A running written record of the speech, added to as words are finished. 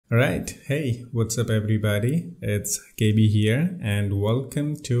Alright, hey, what's up everybody? It's KB here and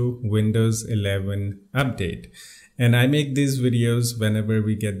welcome to Windows 11 update. And I make these videos whenever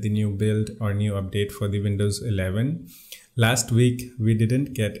we get the new build or new update for the Windows 11. Last week we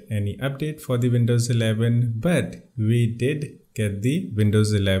didn't get any update for the Windows 11, but we did get the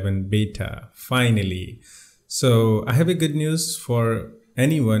Windows 11 beta finally. So I have a good news for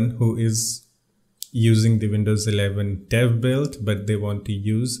anyone who is using the Windows 11 dev build, but they want to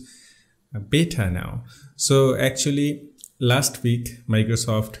use a beta now. So actually last week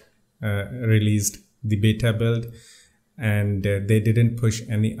Microsoft released the beta build and they didn't push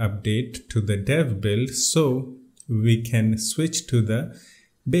any update to the dev build, so we can switch to the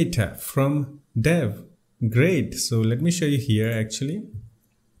beta from dev. Great. So let me show you here actually.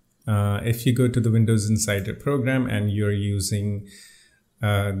 If you go to the Windows Insider program and you're using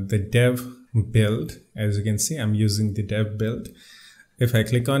the dev build, as you can see I'm using the dev build. If I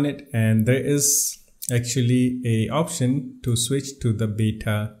click on it, and there is actually a option to switch to the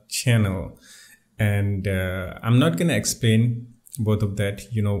beta channel, and I'm not going to explain both of that,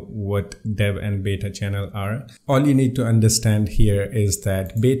 you know what dev and beta channel are. All you need to understand here is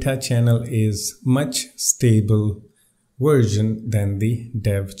that beta channel is much stable version than the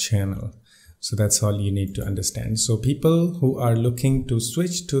dev channel. So that's all you need to understand. So people who are looking to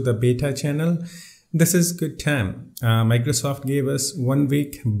switch to the beta channel, this is good time. Microsoft gave us 1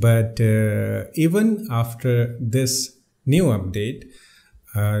 week, but even after this new update,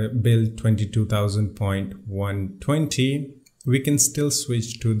 build 22,000.120, we can still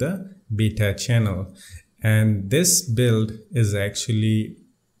switch to the beta channel. And this build is actually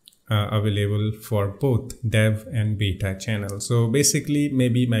available for both dev and beta channel. So basically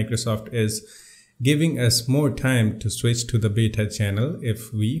maybe Microsoft is giving us more time to switch to the beta channel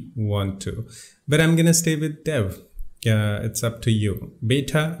if we want to, but I'm gonna stay with dev. It's up to you.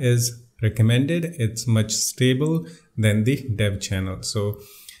 Beta is recommended. It's much stable than the dev channel, so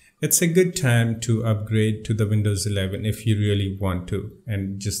it's a good time to upgrade to the Windows 11 if you really want to,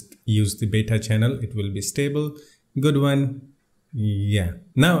 and just use the beta channel. It will be stable, good one. Yeah,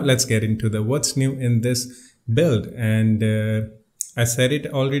 now let's get into the what's new in this build. And I said it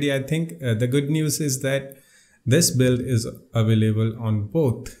already, I think. The good news is that this build is available on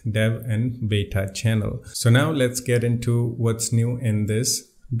both dev and beta channel. So now let's get into what's new in this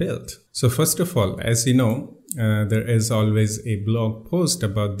build. So first of all, as you know, there is always a blog post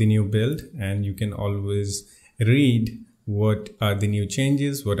about the new build, and you can always read what are the new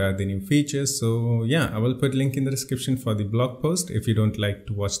changes, what are the new features. So yeah, I will put link in the description for the blog post. If you don't like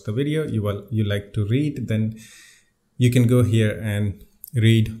to watch the video, you like to read, then you can go here and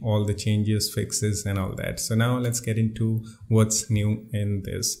read all the changes, fixes and all that. So now let's get into what's new in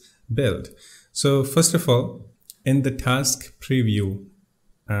this build. So first of all, in the task preview,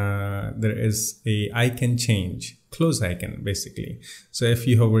 there is a icon change, close icon basically. So if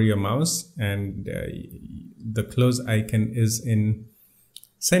you hover your mouse and the close icon is in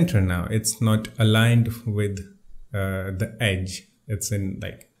center now, it's not aligned with the edge. It's in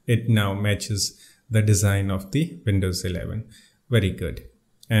like, it now matches the design of the Windows 11. Very good.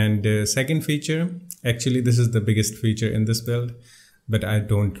 And second feature, actually this is the biggest feature in this build, but I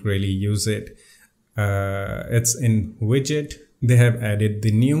don't really use it. It's in widget. They have added the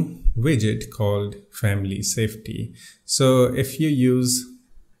new widget called Family Safety. So if you use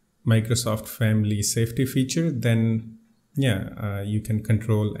Microsoft Family Safety feature, then yeah, you can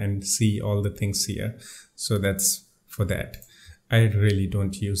control and see all the things here. So that's for that. I really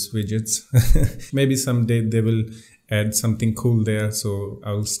don't use widgets. Maybe someday they will add something cool there, so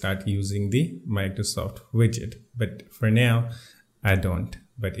I'll start using the Microsoft widget. But for now, I don't.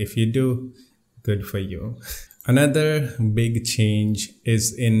 But if you do, good for you. Another big change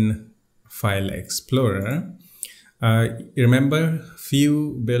is in File Explorer. Remember,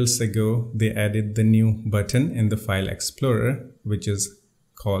 few builds ago, they added the new button in the File Explorer, which is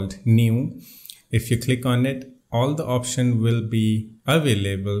called New. If you click on it, all the options will be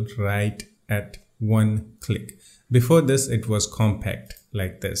available right at one click. Before this, it was compact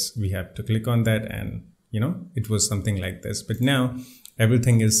like this. We have to click on that and, you know, it was something like this. But now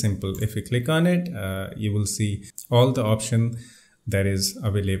everything is simple. If you click on it, you will see all the option that is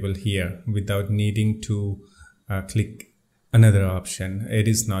available here without needing to click another option. It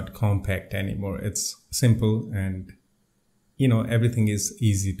is not compact anymore. It's simple and, you know, everything is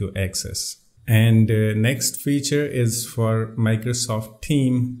easy to access. And next feature is for Microsoft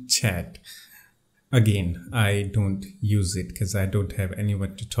Team Chat. Again, I don't use it because I don't have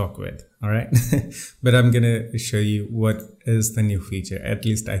anyone to talk with. All right. But I'm going to show you what is the new feature. At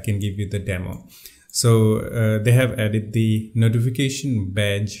least I can give you the demo. So they have added the notification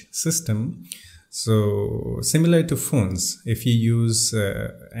badge system. So similar to phones, if you use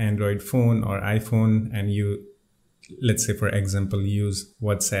Android phone or iPhone and you, let's say for example, use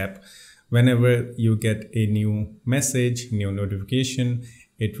WhatsApp, whenever you get a new message, new notification,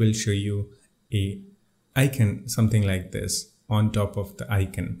 it will show you a icon, something like this on top of the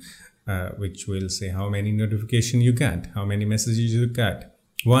icon, which will say how many notifications you got, how many messages you got.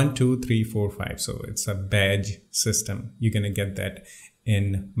 1, 2, 3, 4, 5. So it's a badge system. You're going to get that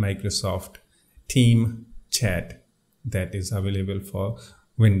in Microsoft Team Chat that is available for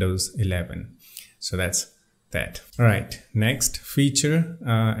Windows 11. So that's that. All right, next feature.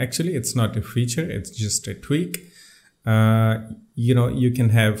 Actually, it's not a feature, it's just a tweak. You know, you can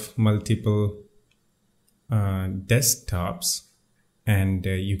have multiple desktops, and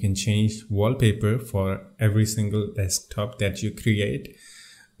you can change wallpaper for every single desktop that you create.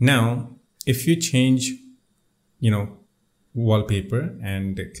 Now, if you change, you know, wallpaper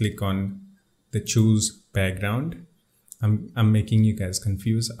and click on the choose background, I'm making you guys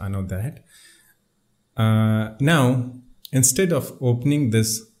confused, I know that. Now, instead of opening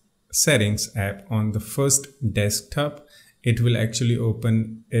this settings app on the first desktop, it will actually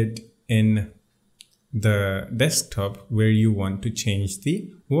open it in the desktop where you want to change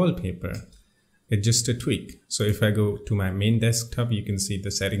the wallpaper. It's just a tweak. So if I go to my main desktop, you can see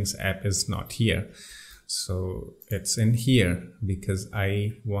the settings app is not here. So it's in here because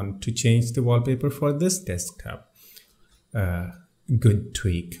I want to change the wallpaper for this desktop. Good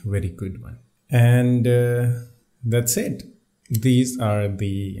tweak, very good one. And that's it. These are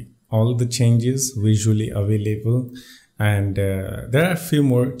all the changes visually available. And there are a few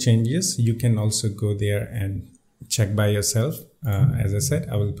more changes. You can also go there and check by yourself. As I said,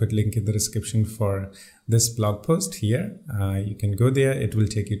 I will put link in the description for this blog post here. You can go there. It will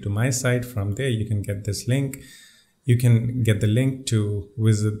take you to my site. From there, you can get this link. You can get the link to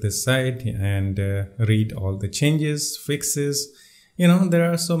visit this site and read all the changes, fixes. You know,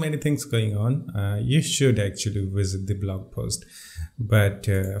 there are so many things going on. You should actually visit the blog post. But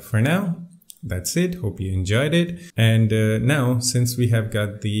for now, that's it. Hope you enjoyed it. And now, since we have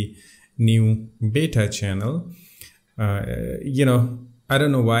got the new beta channel, you know, I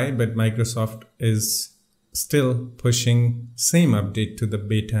don't know why, but Microsoft is still pushing same update to the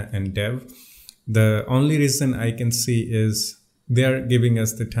beta and dev. The only reason I can see is they are giving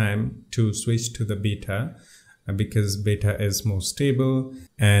us the time to switch to the beta because beta is more stable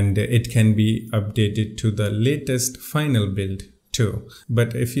and it can be updated to the latest final build too.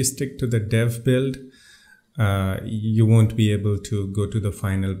 But if you stick to the dev build, you won't be able to go to the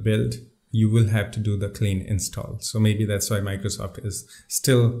final build. You will have to do the clean install. So maybe that's why Microsoft is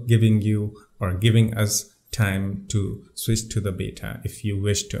still giving you or giving us time to switch to the beta if you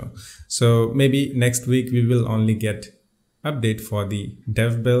wish to. So maybe next week we will only get update for the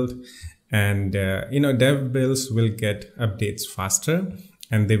dev build, and you know, dev builds will get updates faster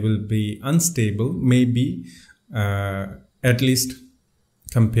and they will be unstable, maybe at least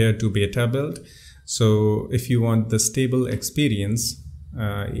compared to beta build. So if you want the stable experience,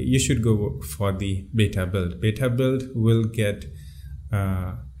 you should go for the beta build. Beta build will get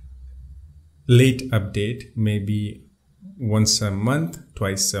late update, maybe once a month,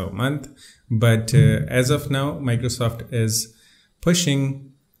 twice a month. But as of now, Microsoft is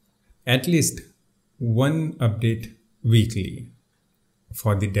pushing at least one update weekly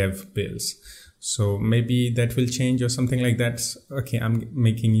for the dev builds. So maybe that will change or something like that. Okay, I'm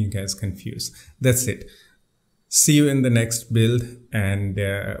making you guys confused. That's it. See you in the next build, and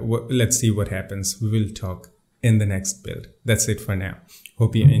let's see what happens. We will talk in the next build. That's it for now.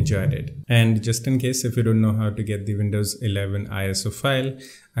 Hope you enjoyed it. And just in case if you don't know how to get the Windows 11 ISO file,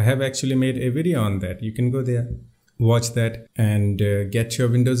 I have actually made a video on that. You can go there, watch that, and get your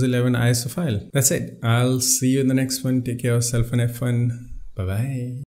Windows 11 ISO file. That's it. I'll see you in the next one. Take care of yourself and have fun. Bye-bye.